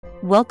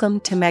Welcome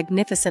to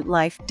Magnificent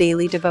Life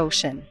Daily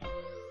Devotion.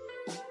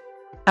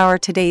 Our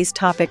today's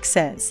topic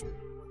says,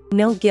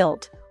 no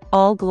guilt,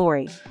 all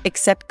glory,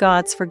 except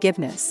God's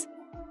forgiveness.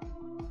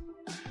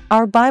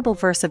 Our Bible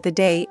verse of the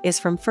day is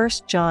from 1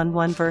 John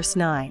 1 verse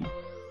 9,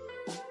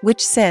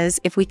 which says,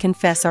 if we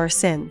confess our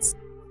sins,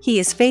 He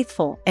is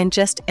faithful and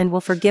just and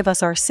will forgive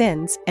us our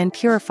sins and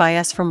purify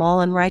us from all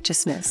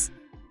unrighteousness.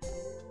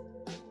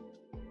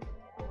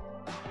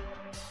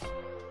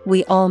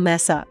 We all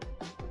mess up.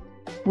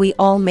 We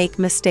all make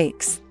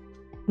mistakes.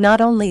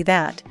 Not only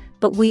that,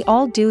 but we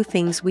all do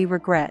things we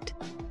regret.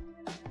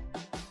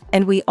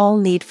 And we all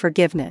need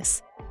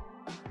forgiveness.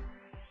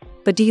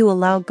 But do you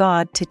allow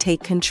God to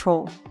take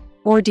control?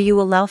 Or do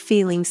you allow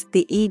feelings,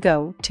 the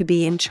ego, to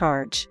be in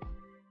charge?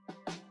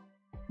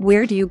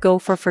 Where do you go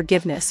for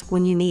forgiveness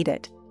when you need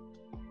it?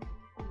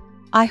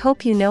 I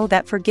hope you know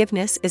that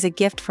forgiveness is a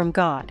gift from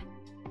God.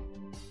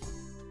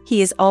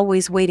 He is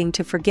always waiting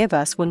to forgive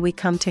us when we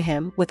come to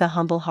Him with a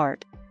humble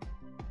heart.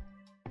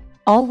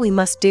 All we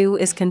must do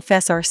is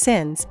confess our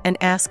sins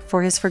and ask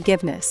for His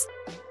forgiveness.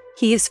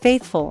 He is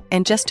faithful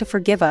and just to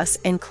forgive us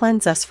and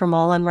cleanse us from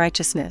all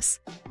unrighteousness.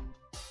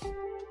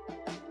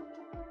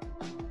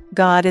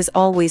 God is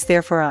always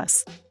there for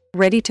us,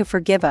 ready to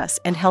forgive us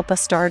and help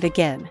us start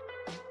again.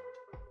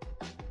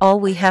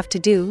 All we have to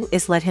do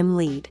is let Him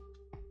lead.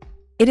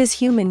 It is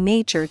human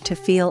nature to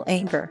feel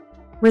anger,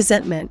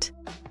 resentment,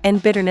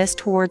 and bitterness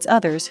towards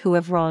others who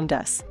have wronged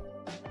us.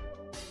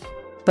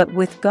 But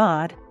with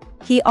God,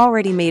 He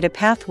already made a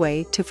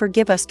pathway to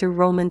forgive us through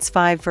Romans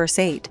 5 verse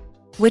 8,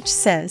 which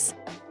says,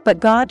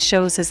 but God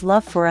shows His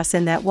love for us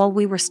in that while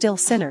we were still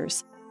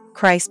sinners,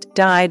 Christ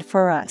died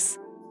for us.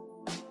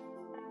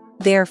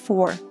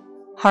 Therefore,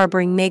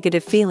 harboring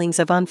negative feelings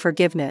of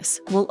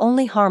unforgiveness will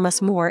only harm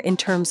us more in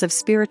terms of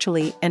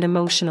spiritually and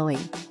emotionally.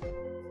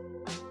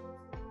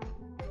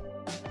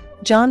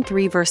 John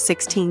 3 verse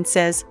 16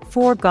 says,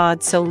 for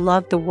God so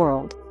loved the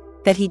world,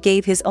 that He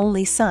gave His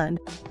only Son,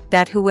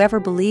 that whoever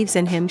believes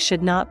in Him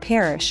should not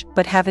perish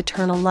but have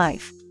eternal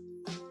life.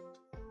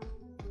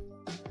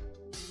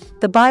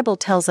 The Bible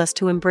tells us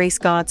to embrace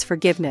God's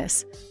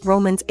forgiveness,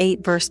 Romans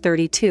 8 verse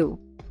 32.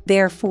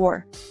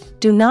 Therefore,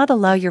 do not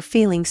allow your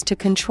feelings to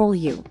control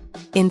you.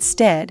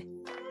 Instead,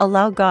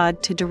 allow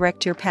God to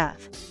direct your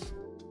path.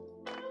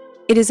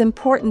 It is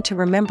important to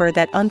remember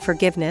that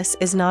unforgiveness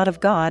is not of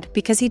God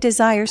because He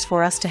desires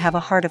for us to have a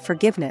heart of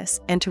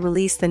forgiveness and to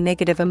release the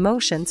negative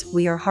emotions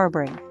we are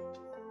harboring.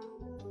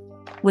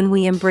 When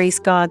we embrace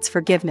God's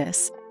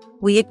forgiveness,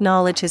 we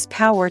acknowledge His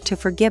power to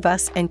forgive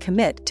us and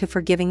commit to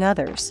forgiving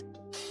others.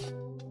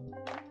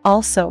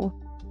 Also,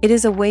 it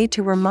is a way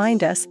to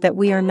remind us that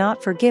we are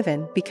not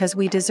forgiven because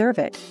we deserve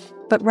it,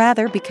 but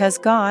rather because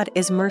God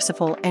is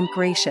merciful and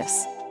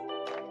gracious.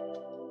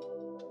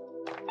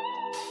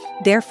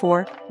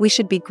 Therefore, we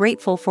should be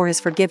grateful for His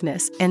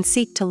forgiveness and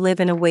seek to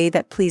live in a way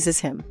that pleases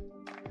Him.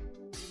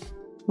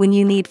 When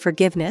you need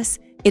forgiveness,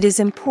 it is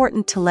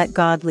important to let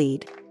God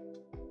lead.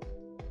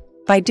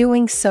 By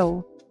doing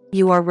so,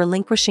 you are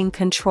relinquishing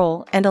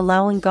control and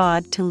allowing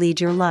God to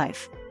lead your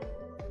life.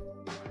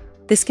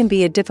 This can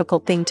be a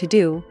difficult thing to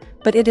do,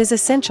 but it is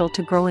essential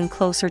to growing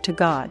closer to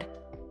God.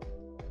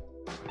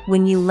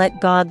 When you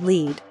let God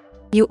lead,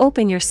 you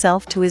open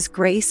yourself to His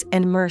grace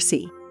and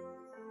mercy.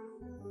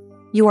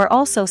 You are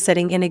also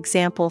setting an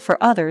example for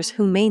others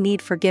who may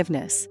need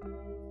forgiveness.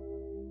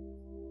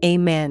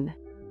 Amen.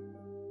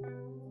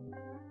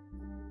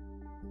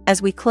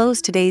 As we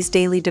close today's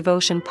daily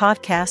devotion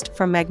podcast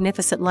from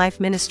Magnificent Life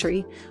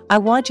Ministry, I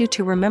want you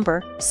to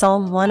remember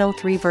Psalm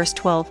 103 verse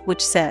 12,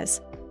 which says,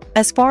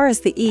 as far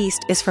as the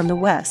east is from the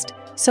west,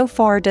 so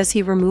far does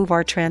He remove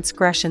our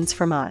transgressions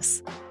from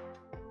us.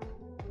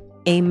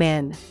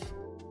 Amen.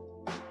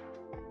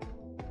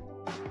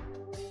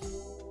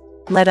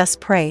 Let us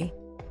pray.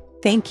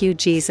 Thank you,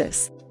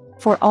 Jesus,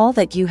 for all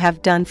that you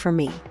have done for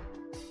me.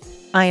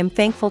 I am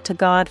thankful to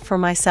God for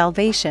my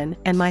salvation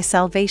and my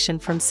salvation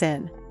from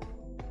sin.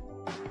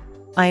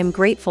 I am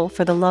grateful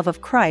for the love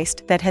of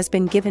Christ that has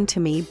been given to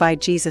me by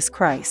Jesus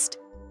Christ.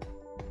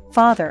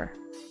 Father,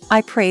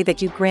 I pray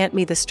that you grant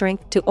me the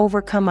strength to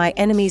overcome my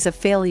enemies of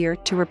failure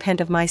to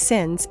repent of my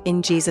sins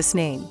in Jesus'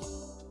 name.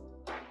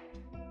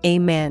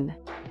 Amen.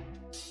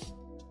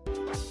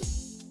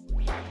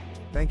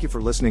 Thank you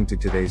for listening to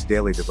today's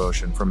daily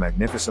devotion from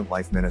Magnificent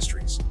Life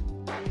Ministries.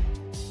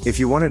 If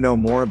you want to know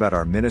more about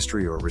our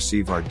ministry or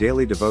receive our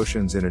daily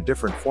devotions in a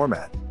different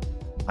format,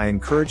 I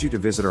encourage you to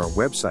visit our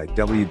website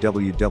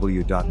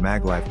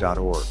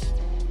www.maglife.org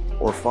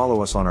or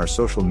follow us on our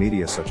social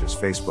media such as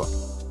Facebook,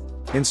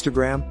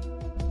 Instagram,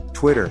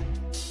 Twitter,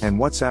 and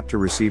WhatsApp to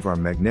receive our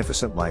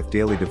Magnificent Life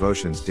daily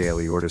devotions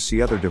daily or to see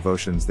other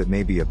devotions that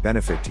may be a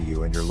benefit to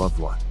you and your loved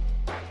one.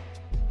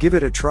 Give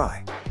it a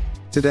try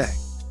today.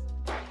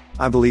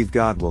 I believe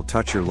God will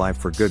touch your life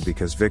for good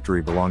because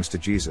victory belongs to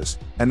Jesus,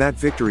 and that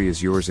victory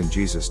is yours in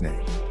Jesus'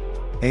 name.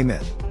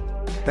 Amen.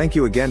 Thank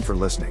you again for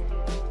listening.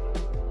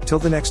 Till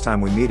the next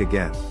time we meet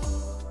again,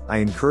 I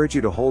encourage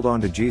you to hold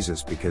on to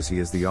Jesus because He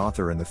is the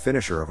author and the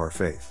finisher of our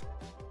faith.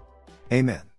 Amen.